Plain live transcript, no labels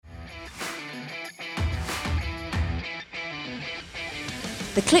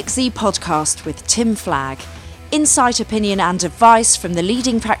the ClickZ podcast with Tim Flagg. Insight, opinion and advice from the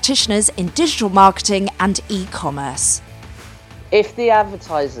leading practitioners in digital marketing and e-commerce. If the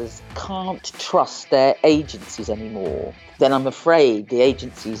advertisers can't trust their agencies anymore, then I'm afraid the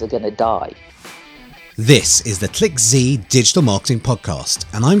agencies are going to die. This is the ClickZ Digital Marketing Podcast,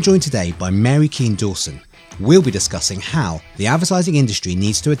 and I'm joined today by Mary Keane Dawson. We'll be discussing how the advertising industry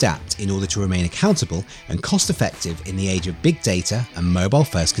needs to adapt in order to remain accountable and cost-effective in the age of big data and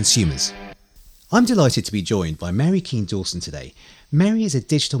mobile-first consumers. I'm delighted to be joined by Mary Keane Dawson today. Mary is a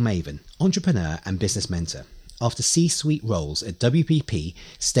digital maven, entrepreneur and business mentor. After C-suite roles at WPP,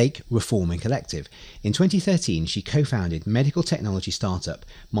 Stake, Reform and Collective, in 2013 she co-founded medical technology startup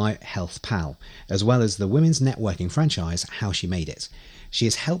My Health Pal, as well as the women's networking franchise How She Made It. She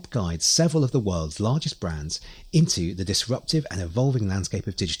has helped guide several of the world's largest brands into the disruptive and evolving landscape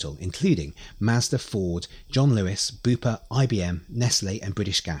of digital, including Mazda, Ford, John Lewis, Bupa, IBM, Nestle and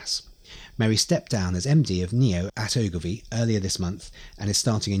British Gas. Mary stepped down as MD of Neo at Ogilvy earlier this month and is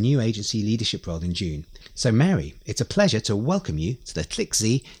starting a new agency leadership role in June. So Mary, it's a pleasure to welcome you to the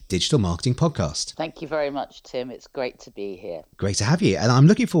ClickZ Digital Marketing Podcast. Thank you very much, Tim. It's great to be here. Great to have you. And I'm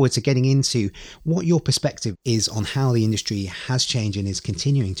looking forward to getting into what your perspective is on how the industry has changed and is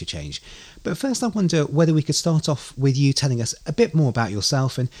continuing to change. But first, I wonder whether we could start off with you telling us a bit more about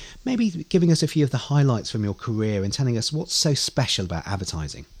yourself and maybe giving us a few of the highlights from your career and telling us what's so special about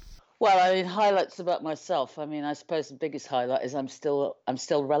advertising. Well, highlights about myself. I suppose the biggest highlight is I'm still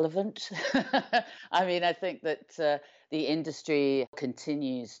relevant. I think that the industry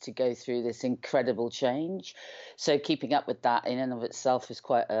continues to go through this incredible change. So keeping up with that in and of itself is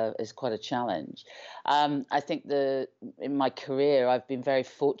quite a challenge. I think in my career, I've been very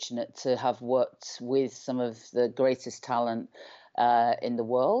fortunate to have worked with some of the greatest talent in the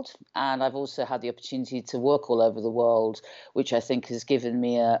world, and I've also had the opportunity to work all over the world, which I think has given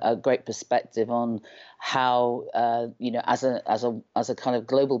me a great perspective on how as a kind of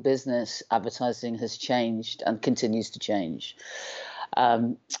global business, advertising has changed and continues to change.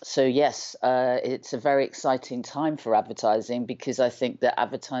 So yes, it's a very exciting time for advertising, because I think that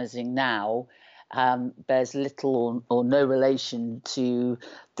advertising now bears little or no relation to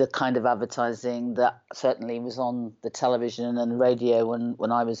the kind of advertising that certainly was on the television and radio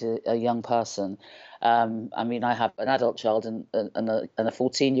when I was a young person. I have an adult child and a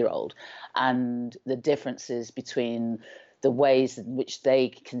 14-year-old, and the differences between the ways in which they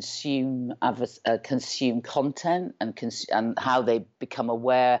consume content and how they became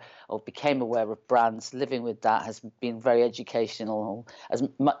aware of brands, living with that has been very educational,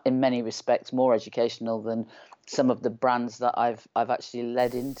 in many respects more educational than some of the brands that I've actually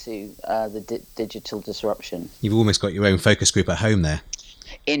led into the digital disruption. You've almost got your own focus group at home there.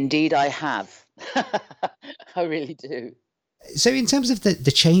 Indeed, I have. I really do. So in terms of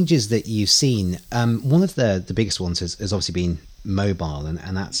the changes that you've seen, one of the biggest ones has obviously been mobile,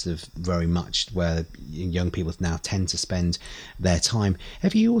 and that's sort of very much where young people now tend to spend their time.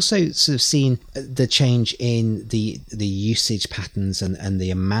 Have you also sort of seen the change in the usage patterns and the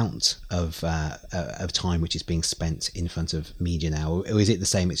amount of time which is being spent in front of media now? Or is it the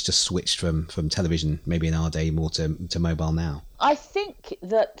same, it's just switched from television maybe in our day more to mobile now? I think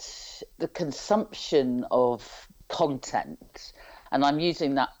that the consumption of content, and I'm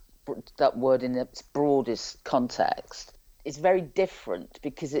using that word in its broadest context, is very different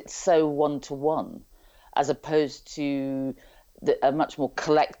because it's so one-to-one, as opposed to a much more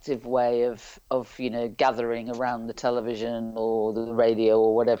collective way of gathering around the television or the radio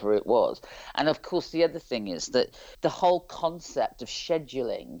or whatever it was. And of course, the other thing is that the whole concept of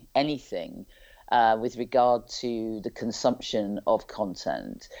scheduling anything with regard to the consumption of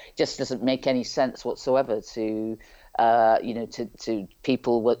content just doesn't make any sense whatsoever to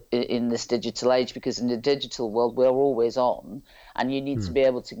people in this digital age, because in the digital world we're always on, and you need to be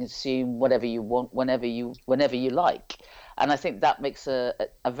able to consume whatever you want whenever you like. And I think that makes a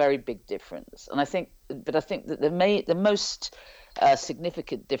very big difference. And I think that the most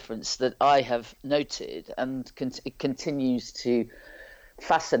significant difference that I have noted, and it continues to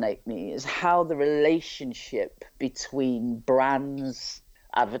fascinate me, is how the relationship between brands,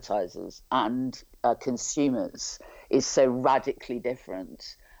 advertisers and consumers is so radically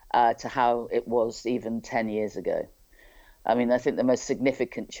different to how it was even 10 years ago. I think the most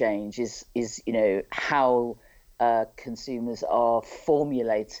significant change is how consumers are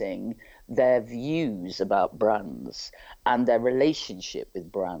formulating their views about brands and their relationship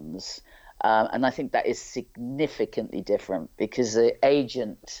with brands. And I think that is significantly different, because the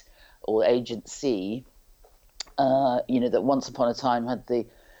agent or agency, that once upon a time had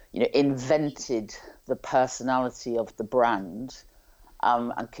invented the personality of the brand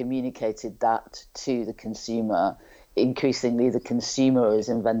and communicated that to the consumer. Increasingly, the consumer is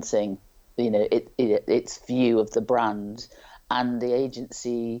inventing, its view of the brand, and the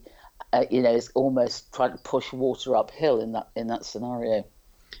agency, is almost trying to push water uphill in that scenario.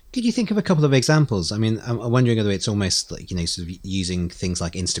 Could you think of a couple of examples? I mean, I'm wondering whether it's almost like, sort of using things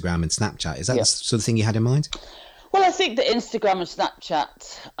like Instagram and Snapchat. Is that the sort of thing you had in mind? Well, I think that Instagram and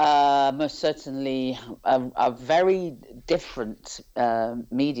Snapchat most certainly are very different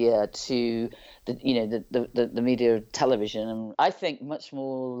media to the media of television. And I think much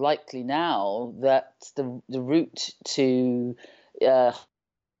more likely now that the route to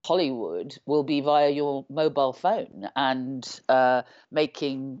Hollywood will be via your mobile phone and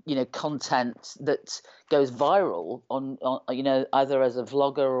making content that goes viral on either as a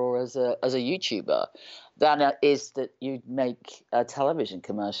vlogger or as a YouTuber, than is that you'd make a television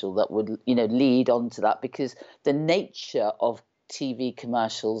commercial that would lead on to that, because the nature of TV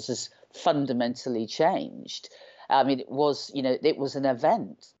commercials has fundamentally changed. I mean, it was an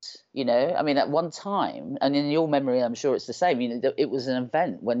event, I mean, at one time, and in your memory, I'm sure it's the same, it was an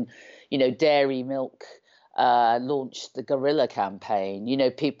event when, Dairy Milk launched the Guerrilla campaign,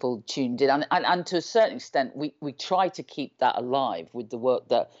 people tuned in. And to a certain extent, we try to keep that alive with the work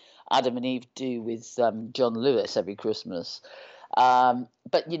that Adam and Eve do with John Lewis every Christmas.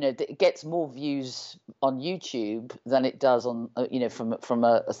 But it gets more views on YouTube than it does on from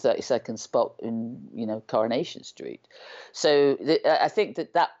a 30-second spot in Coronation Street. So I think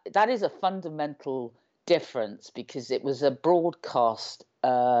that is a fundamental difference, because it was a broadcast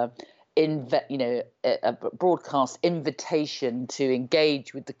a broadcast invitation to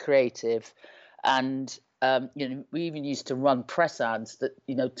engage with the creative, and we even used to run press ads that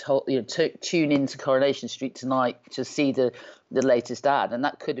tune into Coronation Street tonight to see the latest ad, and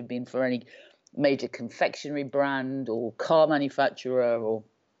that could have been for any major confectionery brand or car manufacturer. Or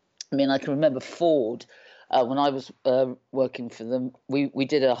I mean, I can remember Ford when I was working for them. We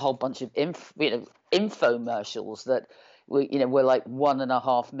did a whole bunch of infomercials that were like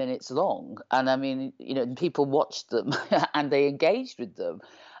 1.5 minutes long, and I mean, people watched them and they engaged with them.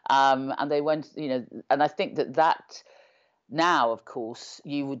 And they went, and I think that now, of course,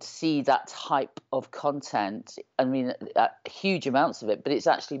 you would see that type of content. I mean, huge amounts of it, but it's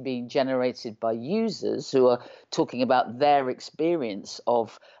actually being generated by users who are talking about their experience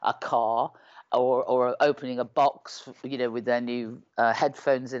of a car or opening a box, with their new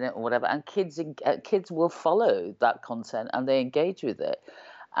headphones in it or whatever. And kids will follow that content and they engage with it,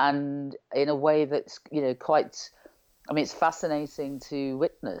 and in a way that's quite. I mean, it's fascinating to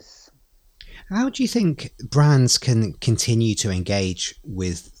witness. How do you think brands can continue to engage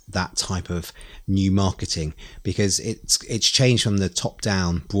with that type of new marketing? Because it's changed from the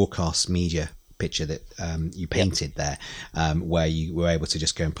top-down broadcast media picture that you painted there, where you were able to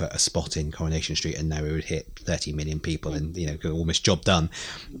just go and put a spot in Coronation Street and know it would hit 30 million people and almost job done,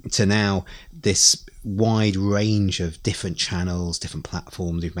 to now this wide range of different channels, different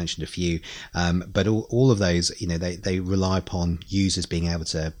platforms. You've mentioned a few, but all of those, they rely upon users being able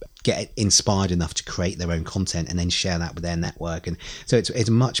to get inspired enough to create their own content and then share that with their network, and so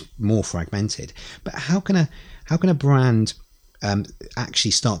it's much more fragmented. But how can a brand actually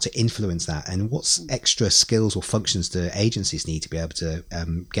start to influence that, and what extra skills or functions do agencies need to be able to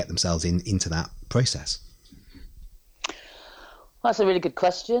get themselves into that process? Well, that's a really good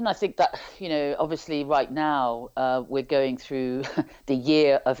question. I think that, obviously right now we're going through the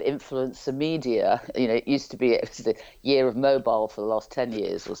year of influencer media. It used to be the year of mobile for the last 10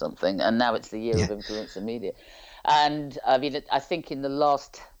 years or something, and now it's the year of influencer media. And I mean, I think in the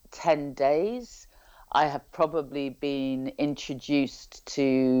last 10 days, I have probably been introduced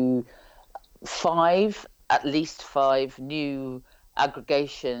to at least five new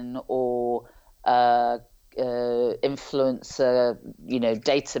aggregation or influencer,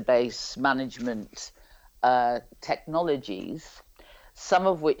 database management technologies, some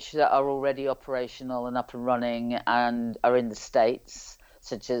of which are already operational and up and running and are in the States,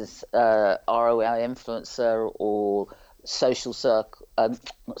 such as ROI Influencer or Social Circle,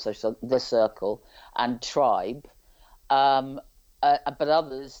 The Circle and Tribe, but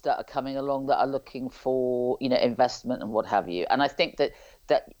others that are coming along that are looking for investment and what have you. And I think that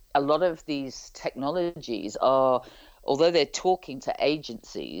a lot of these technologies are, although they're talking to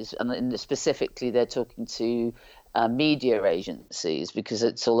agencies, and specifically they're talking to media agencies, because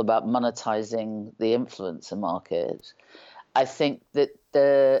it's all about monetizing the influencer market. I think that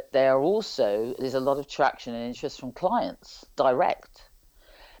there's a lot of traction and interest from clients direct,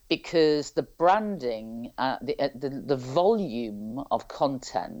 because the branding, the volume of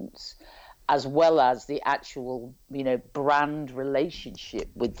content as well as the actual, brand relationship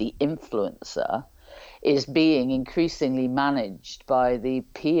with the influencer, is being increasingly managed by the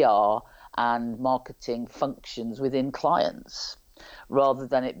PR and marketing functions within clients, rather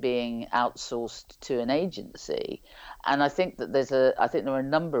than it being outsourced to an agency. And I think that there are a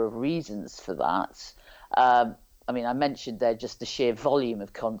number of reasons for that. I mentioned there just the sheer volume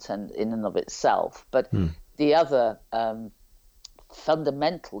of content in and of itself, but the other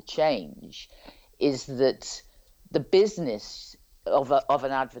fundamental change is that the business of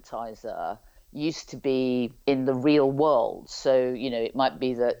an advertiser used to be in the real world. So, it might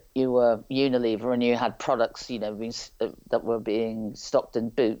be that you were Unilever and you had products, that were being stocked in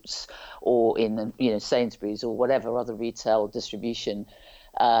Boots or in, Sainsbury's or whatever other retail distribution.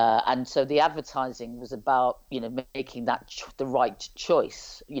 And so the advertising was about, making that the right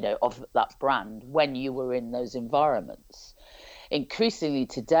choice, of that brand when you were in those environments. Increasingly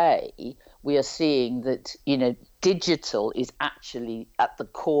today, we are seeing that, digital is actually at the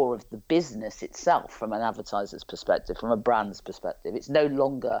core of the business itself from an advertiser's perspective, from a brand's perspective. It's no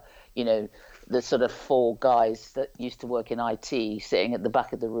longer, the sort of four guys that used to work in IT sitting at the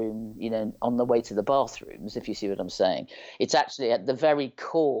back of the room, on the way to the bathrooms, if you see what I'm saying. It's actually at the very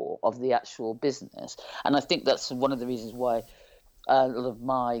core of the actual business. And I think that's one of the reasons why a lot of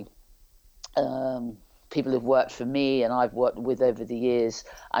my people who've worked for me and I've worked with over the years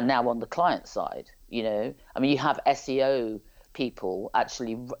are now on the client side. You have SEO people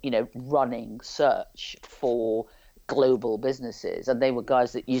actually, running search for global businesses, and they were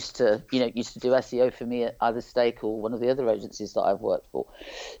guys that used to do SEO for me at either Stake or one of the other agencies that I've worked for.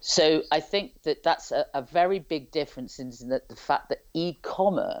 So I think that that's a very big difference in the fact that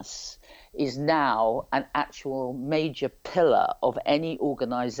e-commerce is now an actual major pillar of any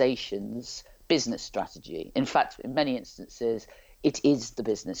organization's business strategy. In fact, in many instances, it is the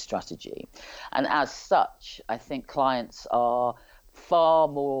business strategy. And as such, I think clients are far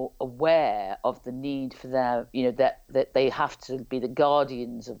more aware of the need for their, that they have to be the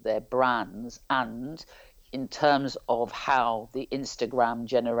guardians of their brands, and in terms of how the Instagram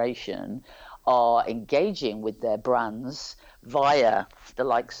generation are engaging with their brands via the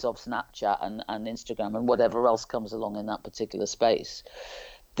likes of Snapchat and Instagram and whatever else comes along in that particular space.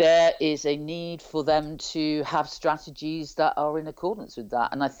 There is a need for them to have strategies that are in accordance with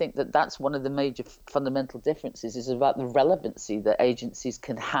that. And I think that that's one of the major fundamental differences, is about the relevancy that agencies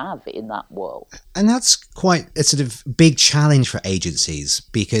can have in that world. And that's quite a sort of big challenge for agencies,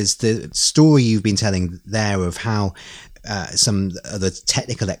 because the story you've been telling there of how some of the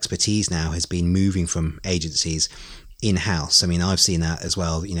technical expertise now has been moving from agencies in-house. I mean, I've seen that as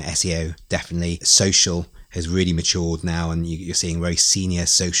well. SEO, definitely. Social has really matured now, and you're seeing very senior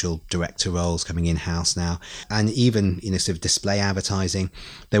social director roles coming in-house now. And even, sort of display advertising,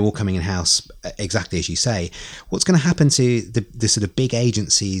 they're all coming in-house, exactly as you say. What's going to happen to the sort of big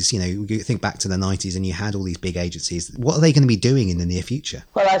agencies? You think back to the 90s and you had all these big agencies. What are they going to be doing in the near future?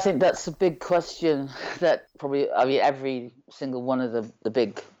 Well, I think that's a big question that probably, every single one of the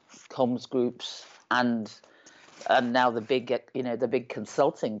big comms groups and now the big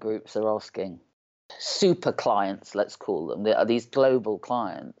consulting groups are asking. Super clients, let's call them, they are these global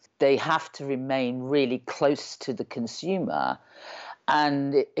clients. They have to remain really close to the consumer.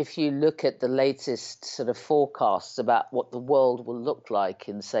 And if you look at the latest sort of forecasts about what the world will look like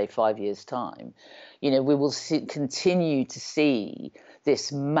in, say, 5 years' time, we will continue to see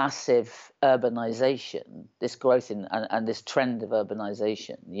this massive urbanization, this growth and this trend of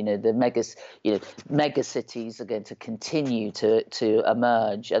urbanization. The mega cities are going to continue to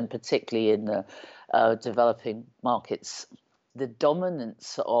emerge, and particularly in the developing markets. The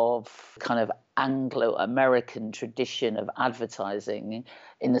dominance of kind of Anglo-American tradition of advertising,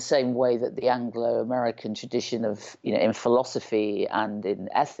 in the same way that the Anglo-American tradition of, in philosophy and in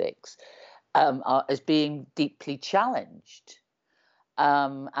ethics, is being deeply challenged.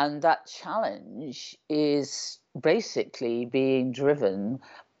 And that challenge is basically being driven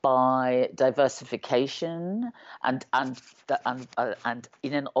by diversification and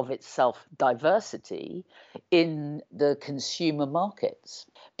in and of itself diversity in the consumer markets.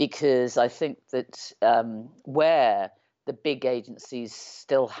 Because I think that where the big agencies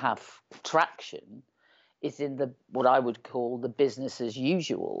still have traction is in what I would call the business as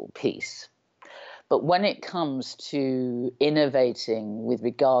usual piece. But when it comes to innovating with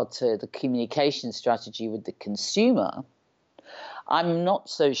regard to the communication strategy with the consumer, I'm not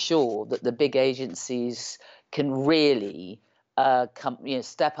so sure that the big agencies can really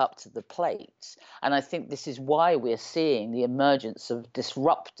step up to the plate. And I think this is why we're seeing the emergence of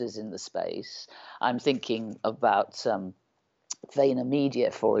disruptors in the space. I'm thinking about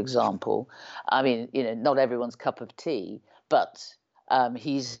VaynerMedia, for example. I mean, not everyone's cup of tea, but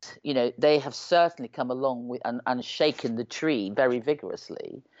they have certainly come along with and shaken the tree very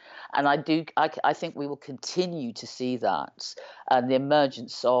vigorously. And I think we will continue to see that, and the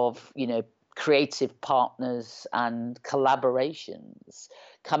emergence of, creative partners and collaborations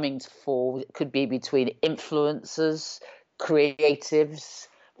coming forward. It could be between influencers, creatives,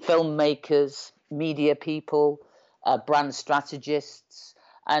 filmmakers, media people, brand strategists,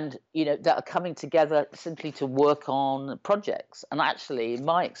 and that are coming together simply to work on projects. And actually, in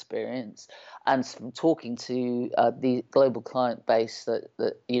my experience, and from talking to the global client base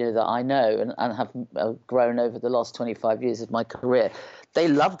that I know and have grown over the last 25 years of my career, they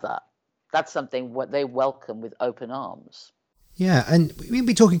love that. That's something what they welcome with open arms. Yeah, and we've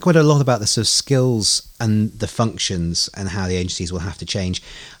been talking quite a lot about the sort of skills and the functions and how the agencies will have to change.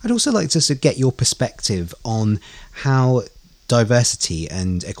 I'd also like to sort of get your perspective on how diversity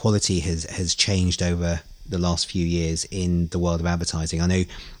and equality has changed over the last few years in the world of advertising. I know,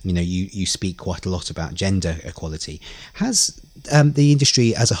 you speak quite a lot about gender equality. Has the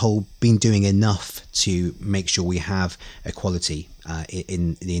industry as a whole been doing enough to make sure we have equality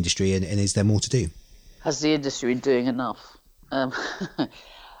in the industry, and is there more to do? Has the industry been doing enough? The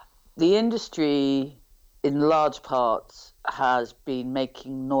industry, in large part, has been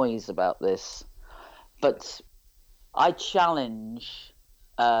making noise about this, but I challenge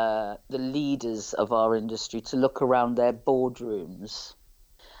the leaders of our industry to look around their boardrooms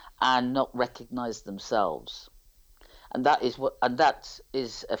and not recognise themselves, and that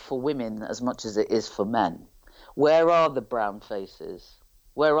is for women as much as it is for men. Where are the brown faces?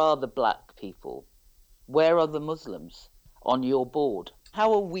 Where are the black people? Where are the Muslims on your board?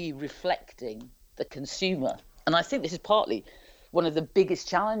 How are we reflecting the consumer? And I think this is partly one of the biggest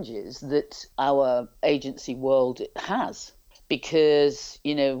challenges that our agency world has, because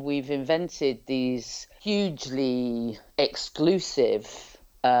we've invented these hugely exclusive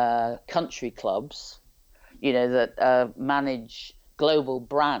country clubs, that manage global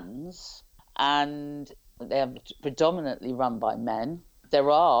brands, and they're predominantly run by men.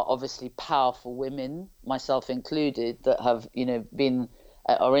 There are obviously powerful women, myself included, that have, been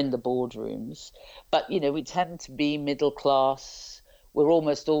are in the boardrooms. But, we tend to be middle class. We're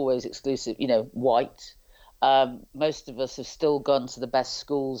almost always exclusive, white. Most of us have still gone to the best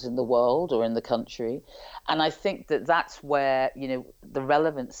schools in the world or in the country. And I think that that's where, the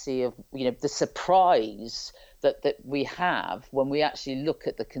relevancy of, the surprise that we have when we actually look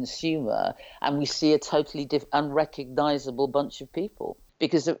at the consumer and we see a totally unrecognizable bunch of people,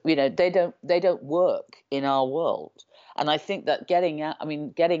 because they don't work in our world. And I think that getting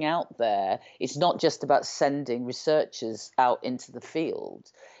out there, it's not just about sending researchers out into the field.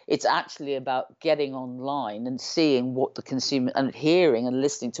 It's actually about getting online and seeing what the consumer, and hearing and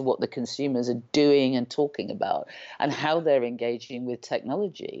listening to what the consumers are doing and talking about and how they're engaging with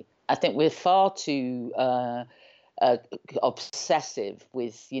technology. I think we're far too obsessive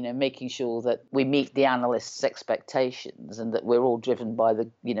with making sure that we meet the analysts' expectations and that we're all driven by the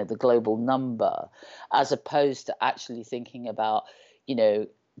global number, as opposed to actually thinking about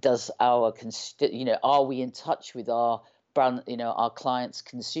are we in touch with our brand, our clients'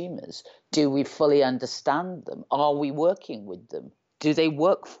 consumers? Do we fully understand them? Are we working with them? Do they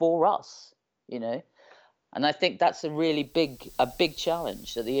work for us? And I think that's a really big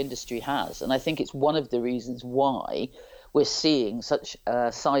challenge that the industry has. And I think it's one of the reasons why we're seeing such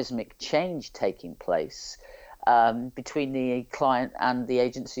a seismic change taking place between the client and the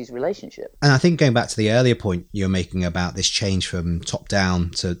agency's relationship. And I think going back to the earlier point you're making about this change from top down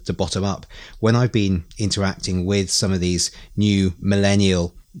to bottom up, when I've been interacting with some of these new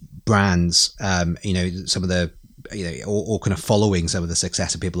millennial brands, some of the, or kind of following some of the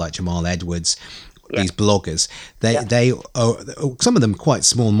success of people like Jamal Edwards, these bloggers, they are, some of them quite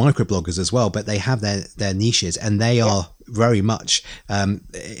small micro bloggers as well, but they have their niches, and they are very much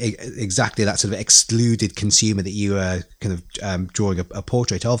exactly that sort of excluded consumer that you are kind of drawing a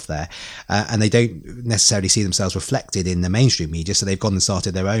portrait of there, and they don't necessarily see themselves reflected in the mainstream media, so they've gone and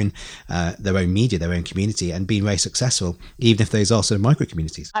started their own media, their own community, and been very successful, even if those are sort of micro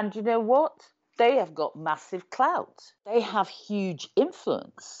communities. And you know what? They have got massive clout. They have huge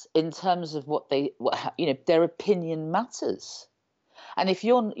influence in terms of their opinion matters. And if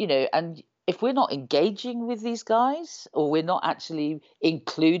if we're not engaging with these guys, or we're not actually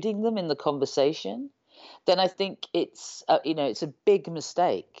including them in the conversation, then I think it's a big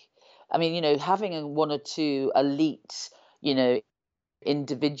mistake. I mean, having one or two elite,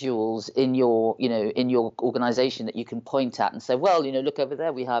 individuals in your organization that you can point at and say, well, look over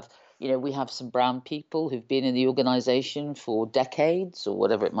there, we have We have some brown people who've been in the organization for decades or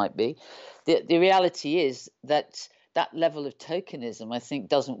whatever it might be. The reality is that level of tokenism, I think,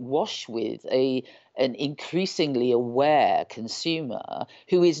 doesn't wash with an increasingly aware consumer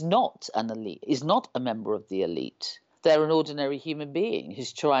who is not an elite, is not a member of the elite. They're an ordinary human being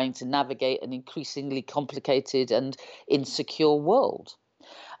who's trying to navigate an increasingly complicated and insecure world.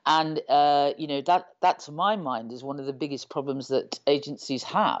 And, that to my mind is one of the biggest problems that agencies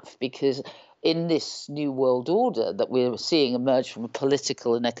have, because in this new world order that we're seeing emerge from a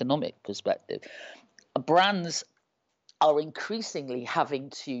political and economic perspective, brands are increasingly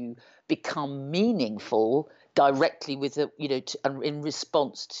having to become meaningful directly with in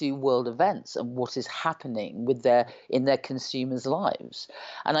response to world events and what is happening in their consumers' lives.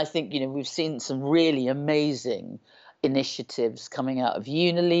 And I think we've seen some really amazing initiatives coming out of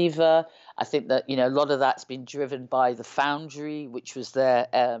Unilever. I think that a lot of that's been driven by the Foundry, which is their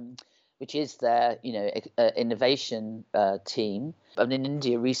innovation team. And in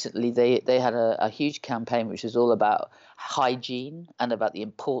India recently, they had a huge campaign which was all about hygiene and about the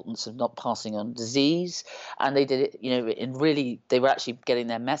importance of not passing on disease. And they did it, they were actually getting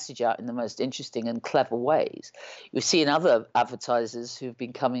their message out in the most interesting and clever ways. We've seen other advertisers who've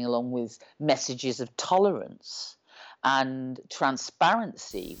been coming along with messages of tolerance and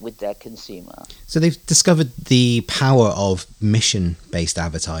transparency with their consumer. So they've discovered the power of mission-based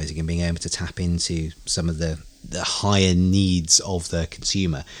advertising and being able to tap into some of the higher needs of the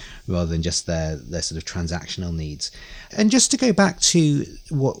consumer rather than just their sort of transactional needs. And just to go back to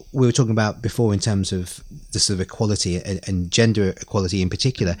what we were talking about before in terms of the sort of equality and gender equality in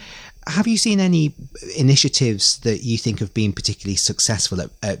particular, have you seen any initiatives that you think have been particularly successful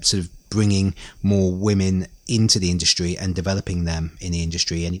at sort of bringing more women into the industry and developing them in the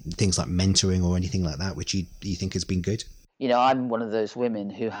industry, and things like mentoring or anything like that, which you think has been good? I'm one of those women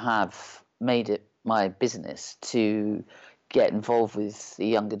who have made it my business to get involved with the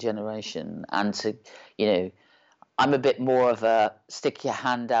younger generation and to, I'm a bit more of a stick your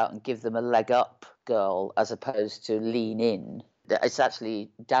hand out and give them a leg up girl as opposed to lean in. It's actually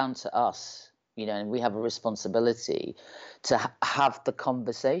down to us, and we have a responsibility to have the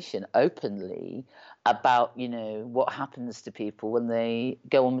conversation openly about, what happens to people when they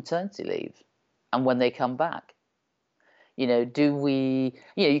go on maternity leave and when they come back. Do we,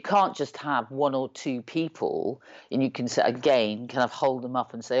 you can't just have one or two people and you can say, again, kind of hold them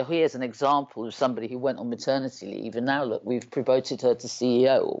up and say, oh, here's an example of somebody who went on maternity leave and now look, we've promoted her to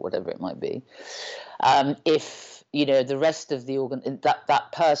CEO or whatever it might be. If, the rest of the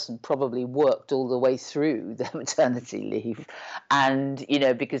that person probably worked all the way through their maternity leave and,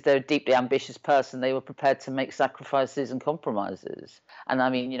 because they're a deeply ambitious person, they were prepared to make sacrifices and compromises. And I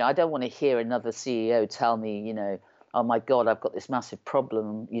mean, I don't want to hear another CEO tell me, oh my God, I've got this massive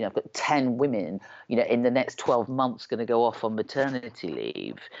problem. I've got 10 women, in the next 12 months going to go off on maternity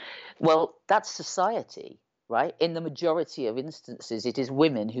leave. Well, that's society, right? In the majority of instances, it is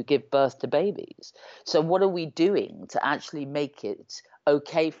women who give birth to babies. So what are we doing to actually make it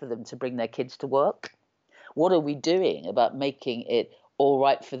okay for them to bring their kids to work? What are we doing about making it all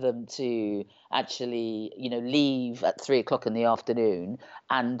right for them to actually, leave at 3:00 in the afternoon?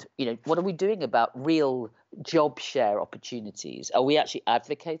 And, what are we doing about real job share opportunities? Are we actually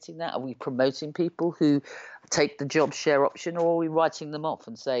advocating that? Are we promoting people who take the job share option, or are we writing them off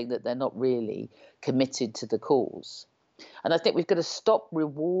and saying that they're not really committed to the cause? And I think we've got to stop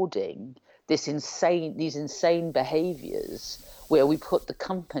rewarding these insane behaviours where we put the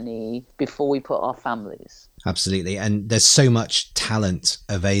company before we put our families. Absolutely. And there's so much talent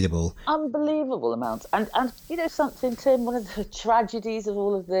available. Unbelievable amounts. And something, Tim, one of the tragedies of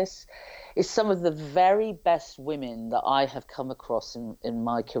all of this is some of the very best women that I have come across in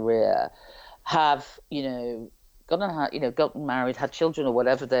my career have, gotten married, had children or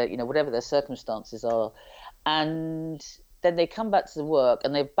whatever their circumstances are. And then they come back to the work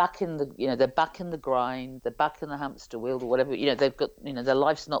and they're back in the grind, they're back in the hamster wheel or whatever, they've got, their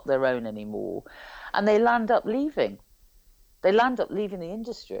life's not their own anymore. And they land up leaving. They land up leaving the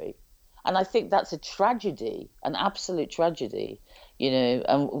industry. And I think that's a tragedy, an absolute tragedy,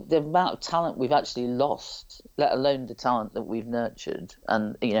 and the amount of talent we've actually lost, let alone the talent that we've nurtured.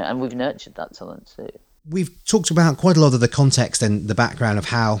 And, and we've nurtured that talent too. We've talked about quite a lot of the context and the background of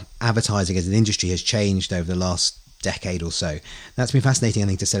how advertising as an industry has changed over the last decade or so. That's been fascinating, I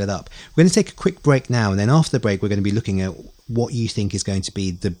think, to set it up. We're going to take a quick break now, and then after the break, we're going to be looking at what you think is going to be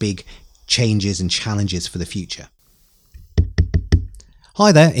the big changes and challenges for the future.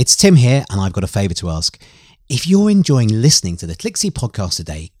 Hi there, it's Tim here, and I've got a favour to ask. If you're enjoying listening to the ClickZ podcast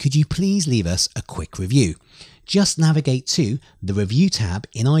today, could you please leave us a quick review? just navigate to the review tab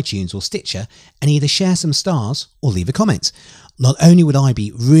in iTunes or Stitcher and either share some stars or leave a comment. Not only would I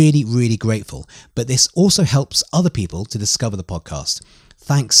be really, really grateful, but this also helps other people to discover the podcast.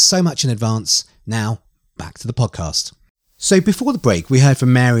 Thanks so much in advance. Now, back to the podcast. So before the break, we heard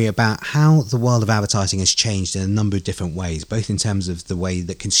from Mary about how the world of advertising has changed in a number of different ways, both in terms of the way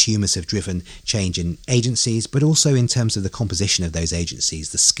that consumers have driven change in agencies, but also in terms of the composition of those agencies,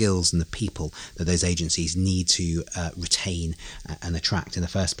 the skills and the people that those agencies need to retain and attract in the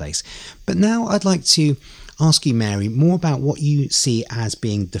first place. But now I'd like to ask you, Mary, more about what you see as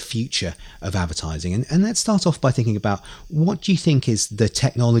being the future of advertising. And let's start off by thinking about, what do you think is the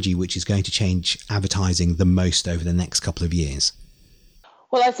technology which is going to change advertising the most over the next couple of years?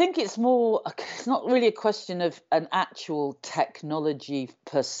 Well, I think it's not really a question of an actual technology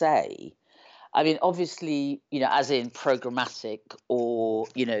per se. I mean, obviously, as in programmatic or,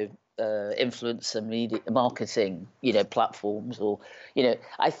 influencer media marketing, platforms, or,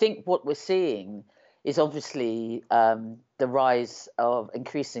 I think what we're seeing is obviously the rise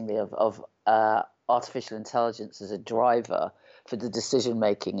increasingly of artificial intelligence as a driver for the decision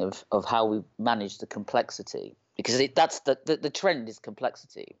making of how we manage the complexity, because that's the trend is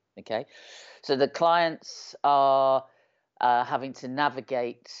complexity. Okay, so the clients are having to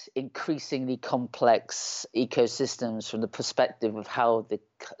navigate increasingly complex ecosystems from the perspective of how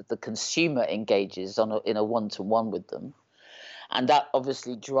the consumer engages in a one-to-one with them. And that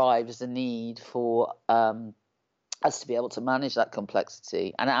obviously drives the need for us to be able to manage that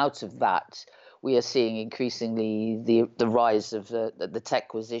complexity. And out of that, we are seeing increasingly the rise of the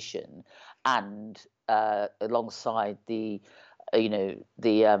techquisition, and alongside the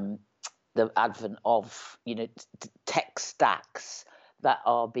advent of tech stacks that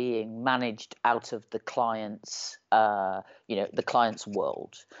are being managed out of the client's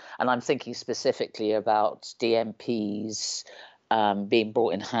world. And I'm thinking specifically about DMPs being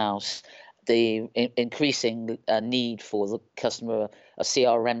brought in-house, the increasing need for the customer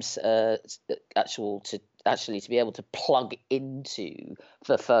CRMs to be able to plug into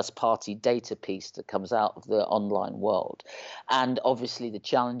the first-party data piece that comes out of the online world, and obviously the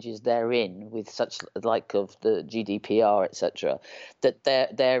challenges therein with such like of the GDPR, etc. That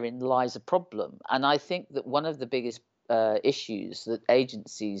therein lies a problem. And I think that one of the biggest issues that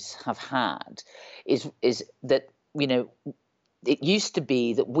agencies have had is that it used to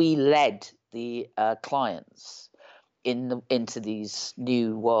be that we led the clients into these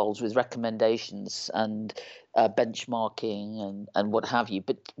new worlds with recommendations and benchmarking and what have you.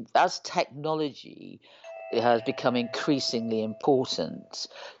 But as technology has become increasingly important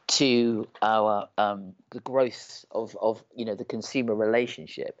to our the growth of the consumer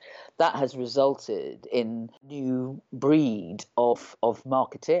relationship, that has resulted in new breed of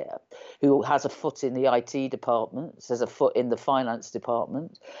marketeer who has a foot in the IT department, has a foot in the finance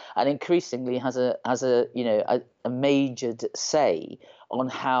department, and increasingly has a major say on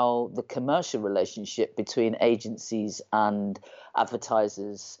how the commercial relationship between agencies and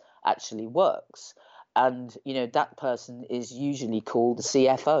advertisers actually works. And that person is usually called the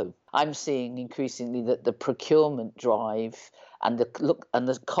CFO. I'm seeing increasingly that the procurement drive and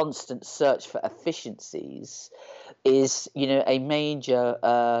the constant search for efficiencies is a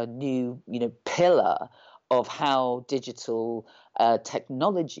major new pillar of how digital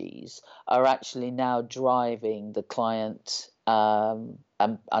technologies are actually now driving the client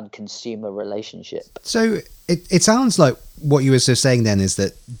and consumer relationship. So it sounds like what you were sort of saying then is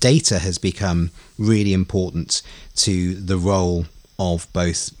that data has become really important to the role of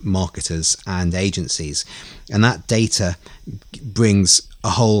both marketers and agencies, and that data brings a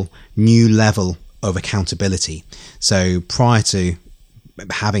whole new level of accountability. So prior to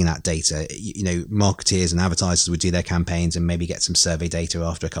having that data, marketeers and advertisers would do their campaigns and maybe get some survey data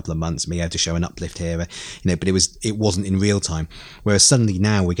after a couple of months, maybe able to show an uplift here, but it wasn't in real time. Whereas suddenly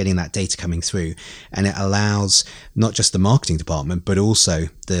now we're getting that data coming through, and it allows not just the marketing department but also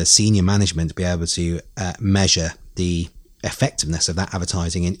the senior management to be able to measure the effectiveness of that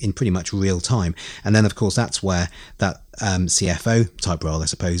advertising in pretty much real time. And then of course that's where that CFO type role, I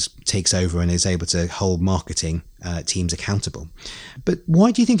suppose, takes over and is able to hold marketing teams accountable. But why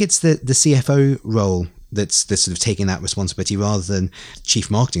do you think it's the CFO role that's sort of taking that responsibility rather than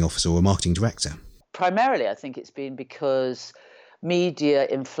chief marketing officer or marketing director? Primarily, I think it's been because media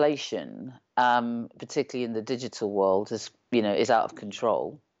inflation, particularly in the digital world, is out of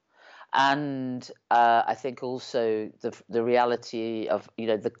control. And I think also the reality of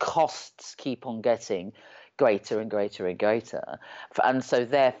the costs keep on getting greater and greater and greater, and so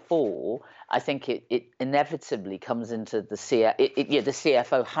therefore I think it inevitably comes into the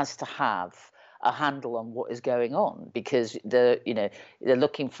CFO has to have a handle on what is going on, because they're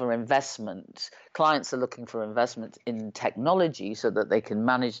looking for investment. Clients are looking for investment in technology so that they can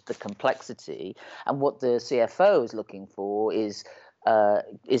manage the complexity. And what the CFO is looking for is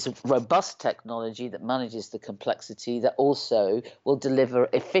robust technology that manages the complexity, that also will deliver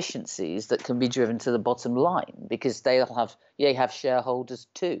efficiencies that can be driven to the bottom line, because they have shareholders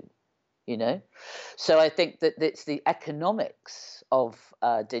too. So I think that it's the economics of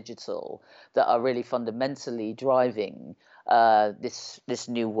digital that are really fundamentally driving this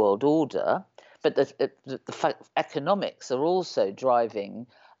new world order, but the economics are also driving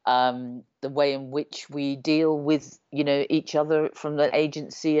the way in which we deal with each other from the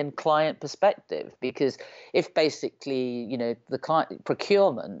agency and client perspective. Because if basically the client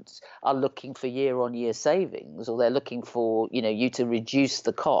procurement are looking for year-on-year savings, or they're looking for you to reduce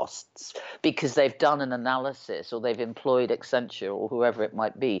the costs because they've done an analysis, or they've employed Accenture or whoever it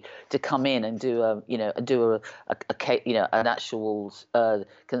might be to come in and do an actual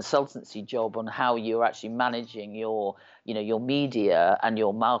consultancy job on how you're actually managing your media and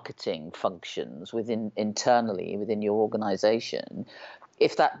your marketing functions internally within your organization.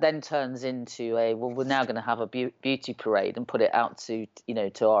 If that then turns into we're now going to have a beauty parade and put it out to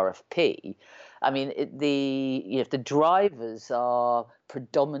RFP. I mean, if the drivers are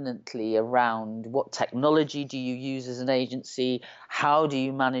predominantly around what technology do you use as an agency, how do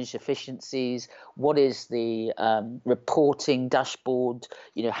you manage efficiencies, what is the reporting dashboard,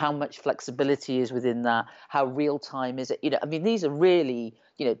 how much flexibility is within that, how real time is it, I mean, these are really,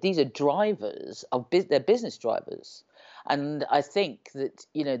 these are drivers of they're business drivers. And I think that,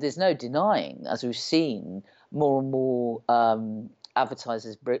 there's no denying, as we've seen more and more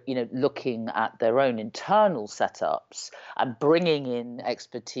advertisers, looking at their own internal setups and bringing in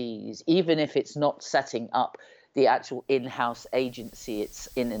expertise, even if it's not setting up the actual in-house agency it's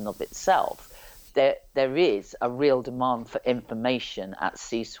in and of itself. There is a real demand for information at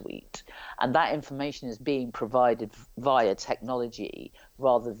C-suite, and that information is being provided via technology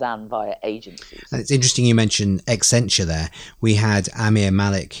rather than via agencies. And it's interesting you mentioned Accenture there. We had Amir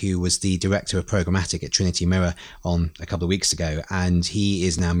Malik, who was the director of programmatic at Trinity Mirror, on a couple of weeks ago, and he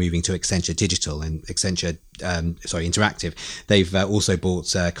is now moving to Accenture Digital and Accenture Interactive. They've also bought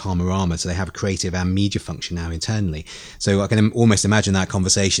Karmarama, so they have a creative and media function now internally. So I can almost imagine that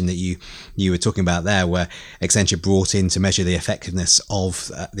conversation that you were talking about there, where Accenture brought in to measure the effectiveness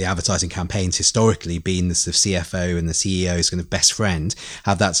of the advertising campaigns, historically being the sort of CFO and the CEO's kind of best friend,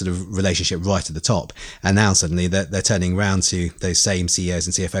 have that sort of relationship right at the top. And now suddenly they're turning around to those same CEOs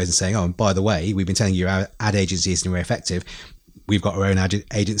and CFOs and saying, oh, and by the way, we've been telling you our ad agency isn't very effective. We've got our own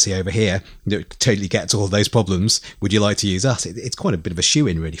agency over here that totally gets all those problems. Would you like to use us? It's quite a bit of a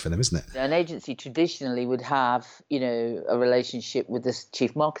shoe-in, really, for them, isn't it? An agency traditionally would have, a relationship with the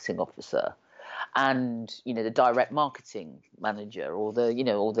chief marketing officer and, the direct marketing manager, or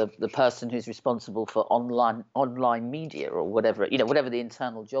the person who's responsible for online media, or whatever the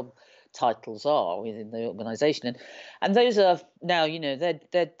internal job titles are within the organization. And those are now,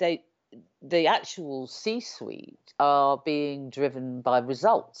 the actual C-suite are being driven by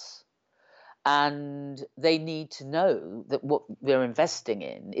results, and they need to know that what they're investing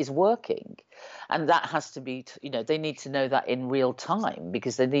in is working, and that has to be, they need to know that in real time,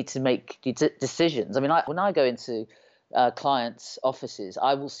 because they need to make decisions. I mean, when I go into clients' offices,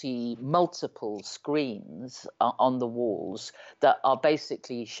 I will see multiple screens on the walls that are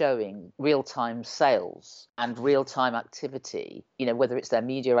basically showing real-time sales and real-time activity, whether it's their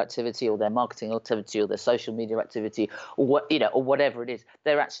media activity or their marketing activity or their social media activity, or or whatever it is.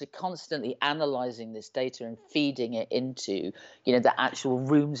 They're actually constantly analyzing this data and feeding it into, the actual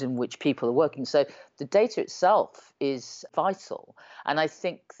rooms in which people are working. So the data itself is vital. And I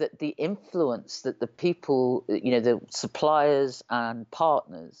think that the influence that the people, the suppliers and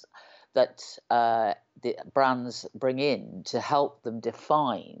partners that the brands bring in to help them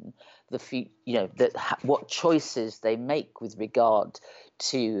define what choices they make with regard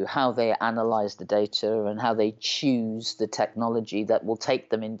to how they analyze the data and how they choose the technology that will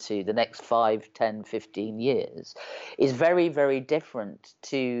take them into the next 5, 10, 15 years is very, very different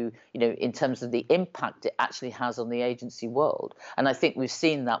to, in terms of the impact it actually has on the agency world. And I think we've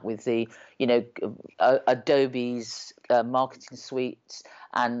seen that with the, Adobe's marketing suite,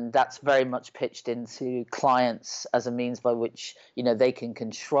 and that's very much pitched into clients as a means by which, they can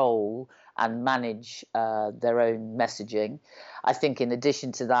control and manage their own messaging. I think in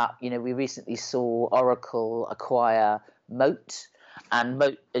addition to that, we recently saw Oracle acquire Moat, and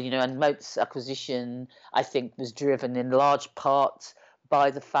Moat's acquisition, I think, was driven in large part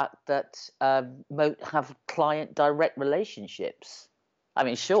by the fact that Moat have client direct relationships. I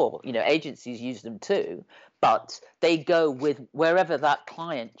mean, sure, agencies use them too, but they go with wherever that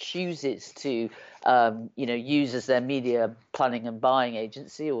client chooses to, use as their media planning and buying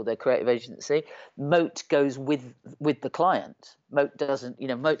agency or their creative agency. Moat goes with the client. Moat doesn't,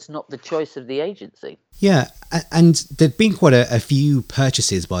 Moat's not the choice of the agency. Yeah, and there've been quite a few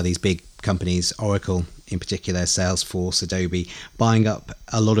purchases by these big companies, Oracle in particular, Salesforce, Adobe, buying up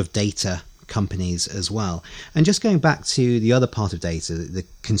a lot of data companies as well. And just going back to the other part of data, the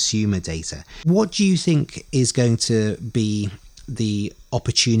consumer data, what do you think is going to be the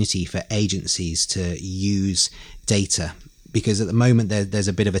opportunity for agencies to use data? Because at the moment there's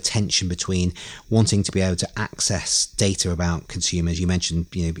a bit of a tension between wanting to be able to access data about consumers. You mentioned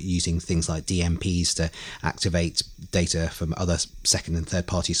using things like DMPs to activate data from other second and third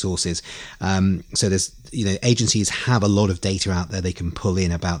party sources. So there's agencies have a lot of data out there they can pull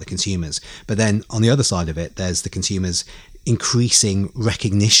in about the consumers. But then on the other side of it, there's the consumers increasing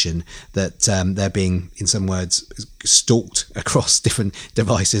recognition that they're being, in some words, stalked across different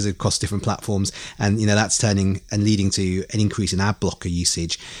devices, across different platforms, and that's turning and leading to an increase in ad blocker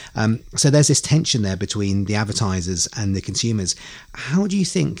usage. So there's this tension there between the advertisers and the consumers. How do you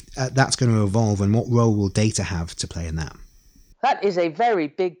think that's going to evolve, and what role will data have to play in that? That is a very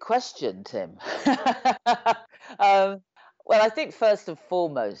big question, Tim. Well, I think first and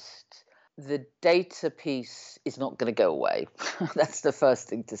foremost, the data piece is not going to go away. That's the first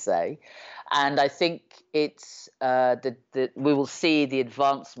thing to say. And I think it's that we will see the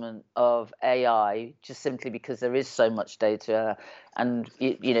advancement of AI just simply because there is so much data, and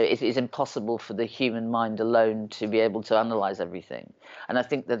it is impossible for the human mind alone to be able to analyze everything. And I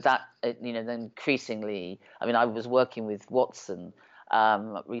think that then increasingly, I mean, I was working with Watson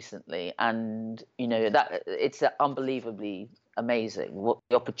recently, and that it's unbelievably amazing what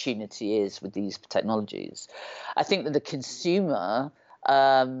the opportunity is with these technologies. I think that the consumer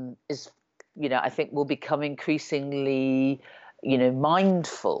is, I think will become increasingly,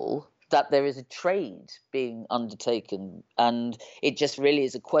 mindful that there is a trade being undertaken, and it just really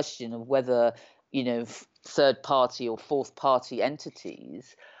is a question of whether, third party or fourth party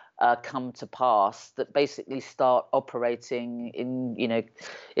entities come to pass that basically start operating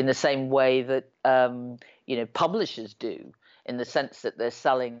in the same way that publishers do, in the sense that they're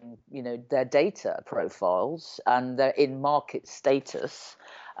selling their data profiles and their in-market status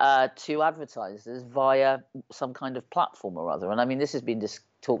to advertisers via some kind of platform or other. And I mean, this has been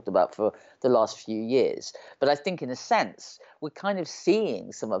talked about for the last few years, but I think in a sense we're kind of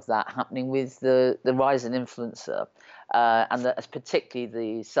seeing some of that happening with the rise in influencer, and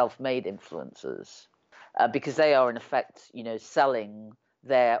particularly the self-made influencers, because they are in effect selling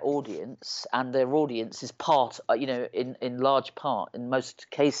their audience, and their audience is part, in large part, in most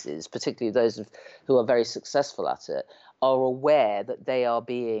cases, particularly those who are very successful at it, are aware that they are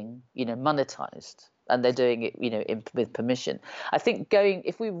being, monetized, and they're doing it, with permission. I think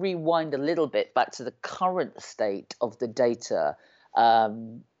if we rewind a little bit back to the current state of the data,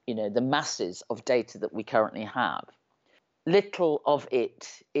 the masses of data that we currently have, little of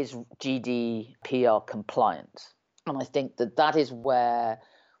it is GDPR compliant. And I think that is where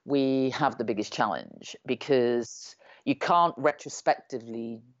we have the biggest challenge, because you can't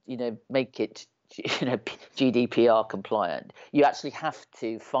retrospectively, make it, GDPR compliant. You actually have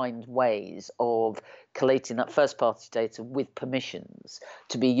to find ways of collating that first party data with permissions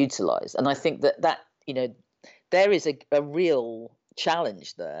to be utilized. And I think that there is a real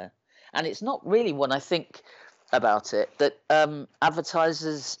challenge there. And it's not really, when I think about it, that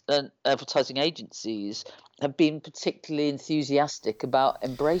advertisers and advertising agencies have been particularly enthusiastic about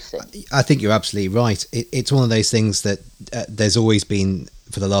embracing. I think you're absolutely right. It's one of those things that there's always been,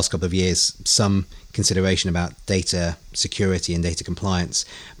 for the last couple of years, some consideration about data security and data compliance,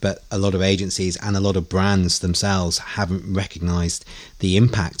 but a lot of agencies and a lot of brands themselves haven't recognized the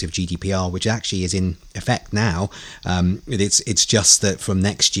impact of GDPR, which actually is in effect now. It's just that from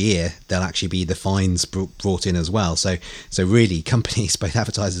next year there'll actually be the fines brought in as well. So really, companies, both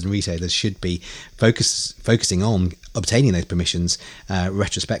advertisers and retailers, should be focusing on obtaining those permissions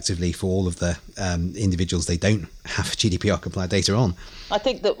retrospectively for all of the individuals they don't have GDPR compliant data on. I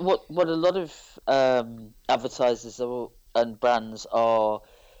think that what a lot of advertisers and brands are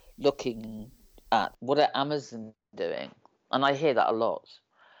looking at, what are Amazon doing? And I hear that a lot.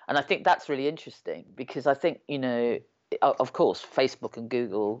 And I think that's really interesting, because I think, of course, Facebook and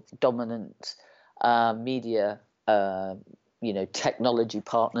Google, dominant media, technology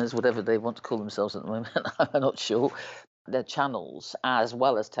partners, whatever they want to call themselves at the moment, I'm not sure. They're channels as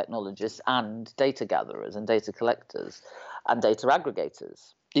well as technologists and data gatherers and data collectors and data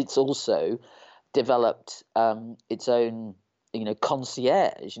aggregators. It's also developed its own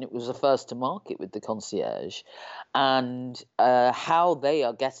concierge, and it was the first to market with the concierge, and how they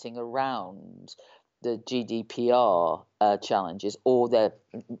are getting around the GDPR challenges, or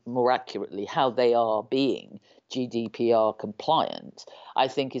more accurately, how they are being GDPR compliant, I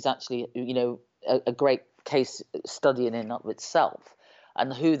think is actually, a great case study in and of itself,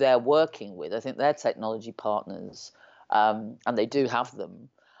 and who they're working with. I think their technology partners, and they do have them,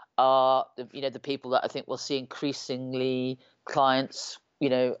 are the people that I think we'll see increasingly clients,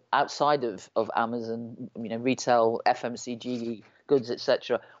 outside of Amazon, retail, FMCG goods,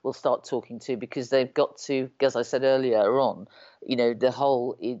 etc., will start talking to, because they've got to, as I said earlier on, the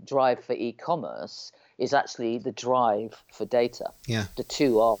whole drive for e-commerce is actually the drive for data. Yeah. The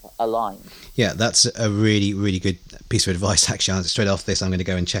two are aligned. Yeah, that's a really, really good piece of advice, actually. Straight after this, I'm going to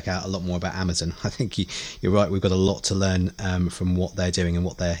go and check out a lot more about Amazon. I think you're right. We've got a lot to learn from what they're doing and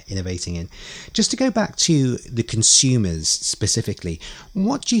what they're innovating in. Just to go back to the consumers specifically,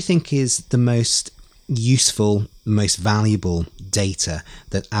 what do you think is the most useful, most valuable data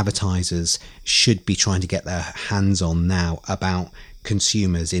that advertisers should be trying to get their hands on now about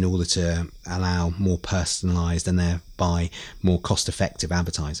consumers in order to allow more personalised and thereby more cost-effective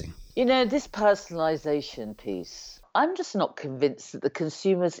advertising? This personalisation piece, I'm just not convinced that the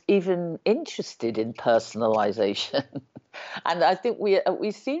consumer's even interested in personalisation. And I think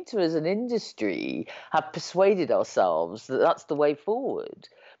we seem to, as an industry, have persuaded ourselves that that's the way forward.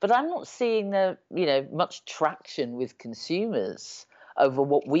 But I'm not seeing much traction with consumers over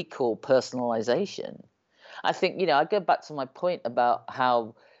what we call personalisation. I think, I go back to my point about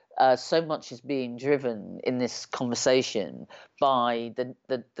how so much is being driven in this conversation by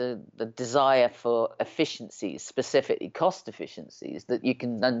the desire for efficiencies, specifically cost efficiencies, that you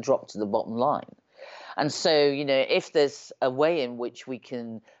can then drop to the bottom line. And so, if there's a way in which we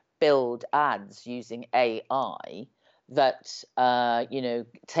can build ads using AI that,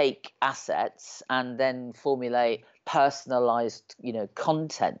 take assets and then formulate personalized,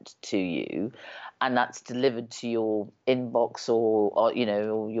 content to you, and that's delivered to your inbox or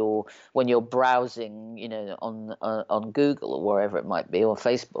your when you're browsing, on Google or wherever it might be, or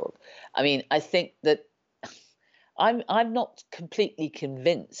Facebook. I mean, I think that I'm not completely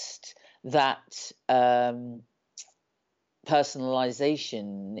convinced that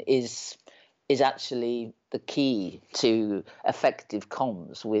personalization is actually the key to effective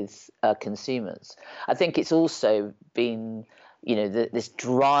comms with consumers. I think it's also been, this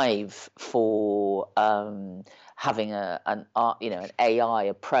drive for having an AI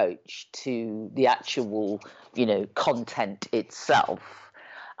approach to the actual, content itself.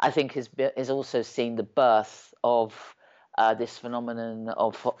 I think has also seen the birth of this phenomenon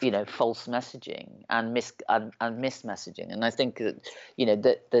of false messaging and mismessaging, and I think that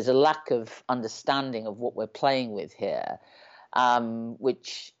that there's a lack of understanding of what we're playing with here,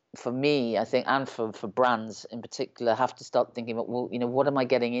 which for me, I think, and for brands in particular, have to start thinking about, well, what am I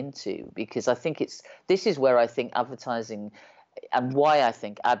getting into? Because I think this is where I think advertising, and why I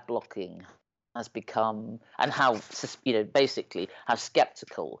think ad blocking has become, and how basically how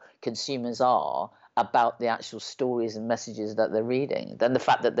skeptical consumers are about the actual stories and messages that they're reading, than the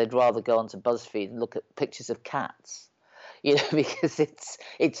fact that they'd rather go onto BuzzFeed and look at pictures of cats, because it's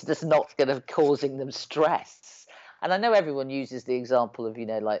just not going to causing them stress. And I know everyone uses the example of,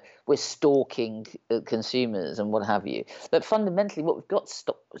 like we're stalking consumers and what have you, but fundamentally what we've got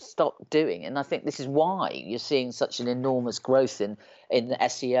to stop doing, and I think this is why you're seeing such an enormous growth in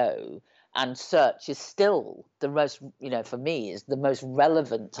SEO, and search is still the most, for me, is the most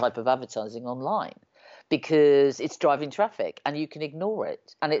relevant type of advertising online, because it's driving traffic and you can ignore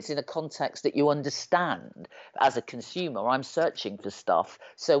it. And it's in a context that you understand as a consumer. I'm searching for stuff,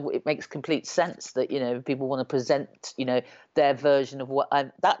 so it makes complete sense that, people want to present, their version of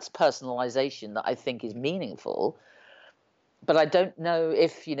that's personalization that I think is meaningful. But I don't know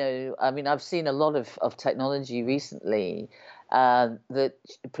if, I've seen a lot of technology recently that,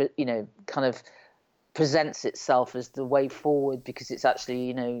 kind of presents itself as the way forward, because it's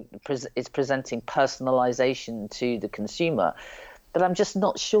actually, it's presenting personalization to the consumer. But I'm just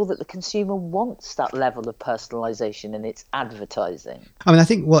not sure that the consumer wants that level of personalization in its advertising. I mean, I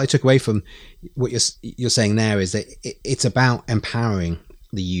think what I took away from what you're saying there is that it's about empowering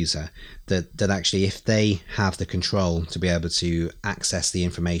the user, that actually, if they have the control to be able to access the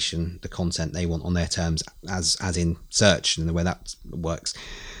information, the content they want on their terms, as in search and the way that works,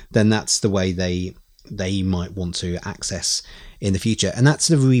 then that's the way they might want to access in the future. And that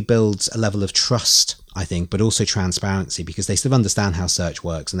sort of rebuilds a level of trust, I think, but also transparency, because they sort of understand how search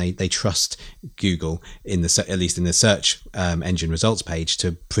works, and they trust Google at least in the search engine results page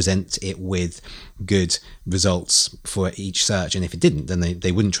to present it with good results for each search. And if it didn't, then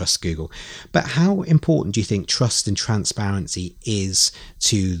they wouldn't trust Google. But how important do you think trust and transparency is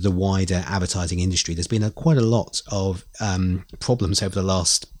to the wider advertising industry? There's been quite a lot of problems over the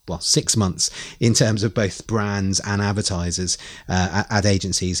last 6 months in terms of both brands and advertisers, ad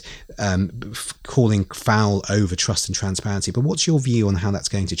agencies, calling foul over trust and transparency. But what's your view on how that's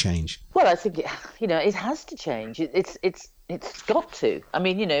going to change? Well, I think it has to change. It's got to. I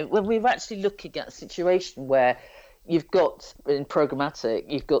mean, when we're actually looking at a situation where you've got in programmatic,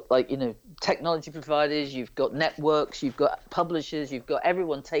 you've got technology providers, you've got networks, you've got publishers, you've got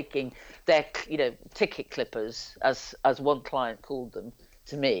everyone taking their ticket clippers, as one client called them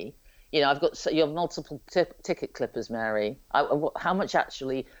to me. You have multiple ticket clippers, Mary. How much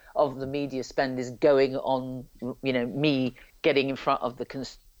actually of the media spend is going on, me getting in front of the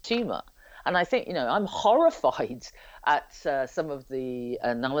consumer? And I think, I'm horrified at some of the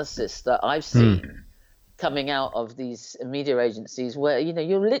analysis that I've seen coming out of these media agencies where,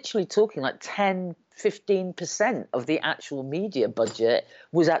 you're literally talking like 10-15% of the actual media budget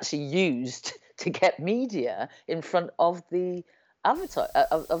was actually used to get media in front of the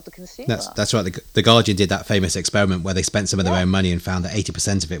of the consumer. That's right. The Guardian did that famous experiment where they spent some of their own money and found that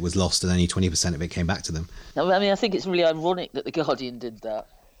 80% of it was lost and only 20% of it came back to them. I mean, I think it's really ironic that the Guardian did that,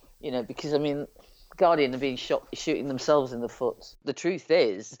 because Guardian are being shooting themselves in the foot. The truth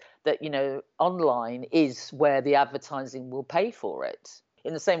is that online is where the advertising will pay for it,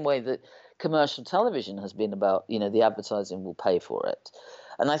 in the same way that commercial television has been about the advertising will pay for it.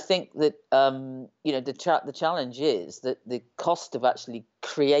 And I think that the challenge is that the cost of actually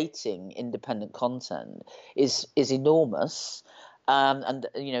creating independent content is enormous, and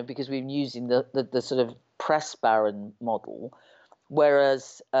because we've been using the sort of press baron model,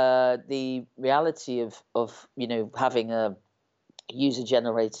 whereas the reality of having a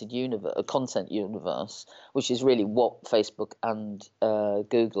user-generated universe, a content universe, which is really what Facebook and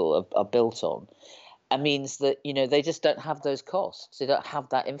Google are built on, and means that they just don't have those costs. They don't have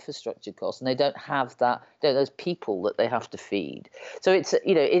that infrastructure cost, and they don't have that those people that they have to feed. So it's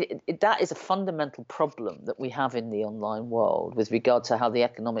that is a fundamental problem that we have in the online world with regard to how the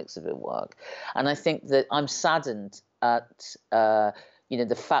economics of it work. And I think that I'm saddened at the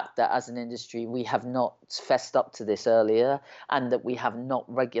fact that as an industry we have not fessed up to this earlier, and that we have not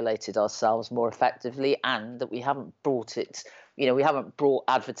regulated ourselves more effectively, and that we haven't brought it. We haven't brought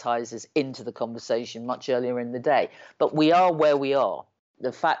advertisers into the conversation much earlier in the day. But we are where we are.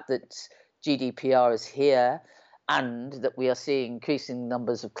 The fact that GDPR is here, and that we are seeing increasing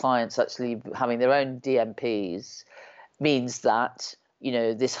numbers of clients actually having their own DMPs, means that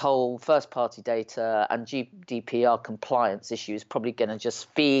this whole first-party data and GDPR compliance issue is probably going to just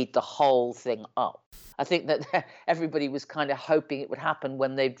speed the whole thing up. I think that everybody was kind of hoping it would happen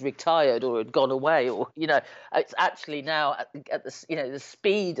when they'd retired or had gone away, or it's actually now at the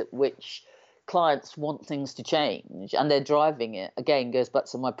speed at which clients want things to change, and they're driving it. Again, goes back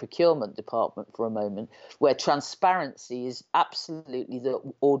to my procurement department for a moment, where transparency is absolutely the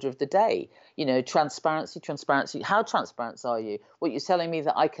order of the day. Transparency. How transparent are you? What you're telling me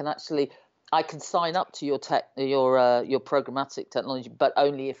that I can sign up to your programmatic technology, but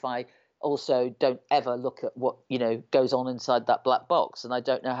only if I also don't ever look at what goes on inside that black box, and I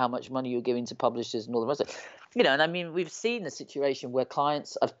don't know how much money you're giving to publishers and all the rest of it. And I mean, we've seen the situation where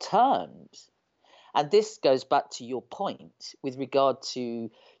clients have turned, and this goes back to your point with regard to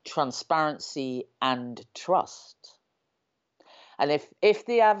transparency and trust. And if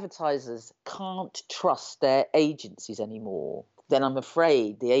the advertisers can't trust their agencies anymore, then I'm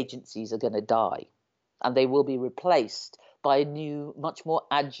afraid the agencies are going to die, and they will be replaced by a new, much more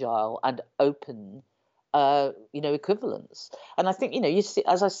agile and open, equivalents. And I think, you see,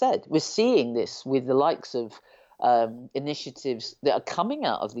 as I said, we're seeing this with the likes of initiatives that are coming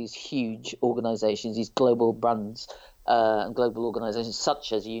out of these huge organisations, these global brands and global organisations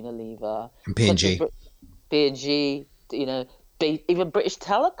such as Unilever, and P&G, even British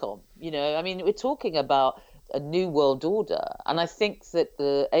Telecom. I mean, we're talking about a new world order, and I think that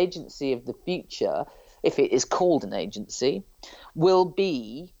the agency of the future, if it is called an agency, will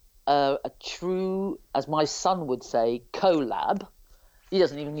be a true, as my son would say, collab. He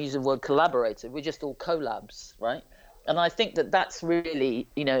doesn't even use the word collaborator. We're just all collabs, right? And I think that that's really,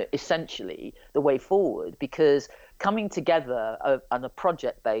 essentially the way forward, because coming together on a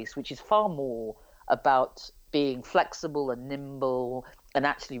project base, which is far more about being flexible and nimble and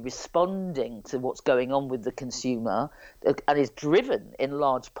actually responding to what's going on with the consumer, and is driven in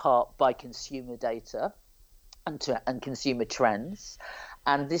large part by consumer data and consumer trends.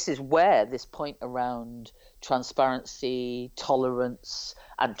 And this is where this point around transparency, tolerance,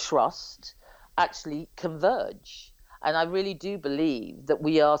 and trust actually converge. And I really do believe that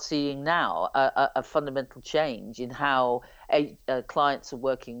we are seeing now a fundamental change in how clients are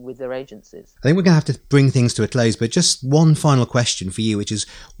working with their agencies. I think we're going to have to bring things to a close, but just one final question for you, which is,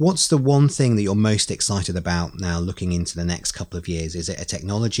 what's the one thing that you're most excited about now looking into the next couple of years? Is it a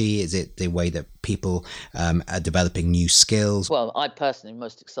technology? Is it the way that people are developing new skills? Well, I personally am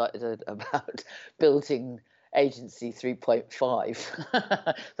most excited about building Agency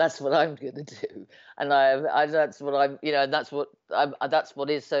 3.5. That's what I'm going to do, and that's what I'm, and that's what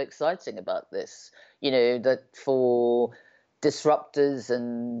is so exciting about this. That for disruptors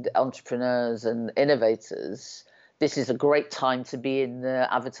and entrepreneurs and innovators, this is a great time to be in the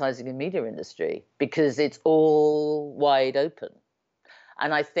advertising and media industry because it's all wide open,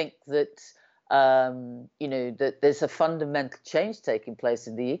 and I think that that there's a fundamental change taking place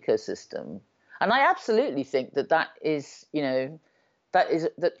in the ecosystem. And I absolutely think that is the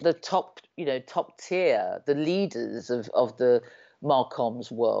top, top tier, the leaders of the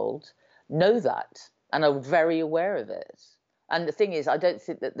Marcoms world know that and are very aware of it. And the thing is, I don't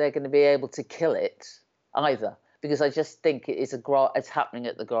think that they're going to be able to kill it either, because I just think it's happening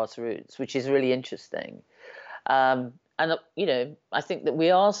at the grassroots, which is really interesting. And I think that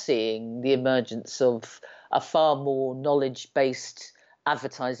we are seeing the emergence of a far more knowledge-based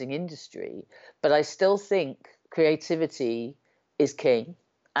advertising industry, but I still think creativity is king,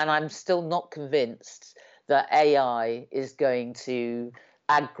 and I'm still not convinced that AI is going to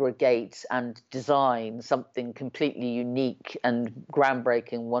aggregate and design something completely unique and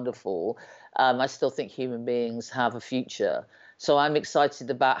groundbreaking, wonderful. I still think human beings have a future. So I'm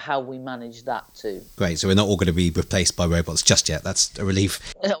excited about how we manage that too. Great. So we're not all going to be replaced by robots just yet. That's a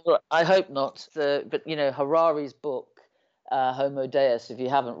relief. Well, I hope not. But Harari's book, Homo Deus, if you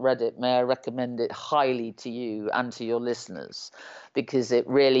haven't read it, may I recommend it highly to you and to your listeners, because it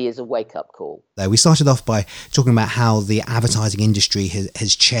really is a wake-up call. We started off by talking about how the advertising industry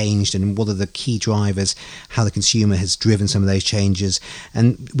has changed and what are the key drivers, how the consumer has driven some of those changes.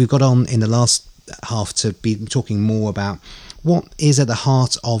 And we've got on in the last half to be talking more about what is at the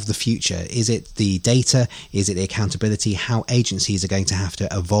heart of the future. Is it the data? Is it the accountability? How agencies are going to have to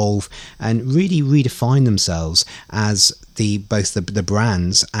evolve and really redefine themselves as both the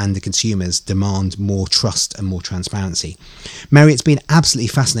brands and the consumers demand more trust and more transparency. Mary, it's been absolutely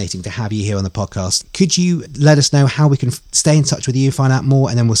fascinating to have you here on the podcast. Could you let us know how we can stay in touch with you, find out more,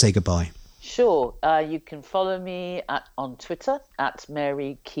 and then we'll say goodbye? Sure. You can follow me on Twitter at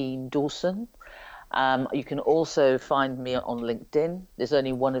Mary Keane Dawson. You can also find me on LinkedIn. There's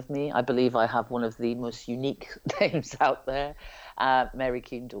only one of me. I believe I have one of the most unique names out there, Mary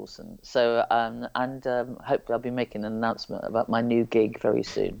Keane Dawson. So, hopefully I'll be making an announcement about my new gig very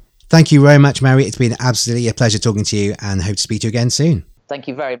soon. Thank you very much, Mary. It's been absolutely a pleasure talking to you, and hope to speak to you again soon. Thank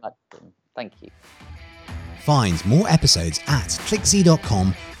you very much. Thank you. Find more episodes at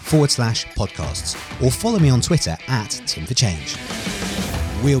clickz.com/podcasts or follow me on Twitter at Tim4Change.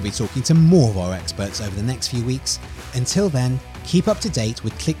 We'll be talking to more of our experts over the next few weeks. Until then, keep up to date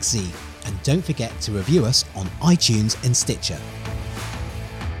with ClickZ, and don't forget to review us on iTunes and Stitcher.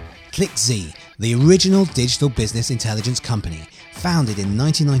 ClickZ, the original digital business intelligence company, founded in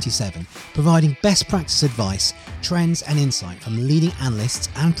 1997, providing best practice advice, trends and insight from leading analysts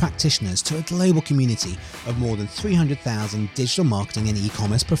and practitioners to a global community of more than 300,000 digital marketing and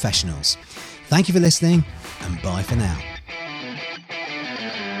e-commerce professionals. Thank you for listening, and bye for now.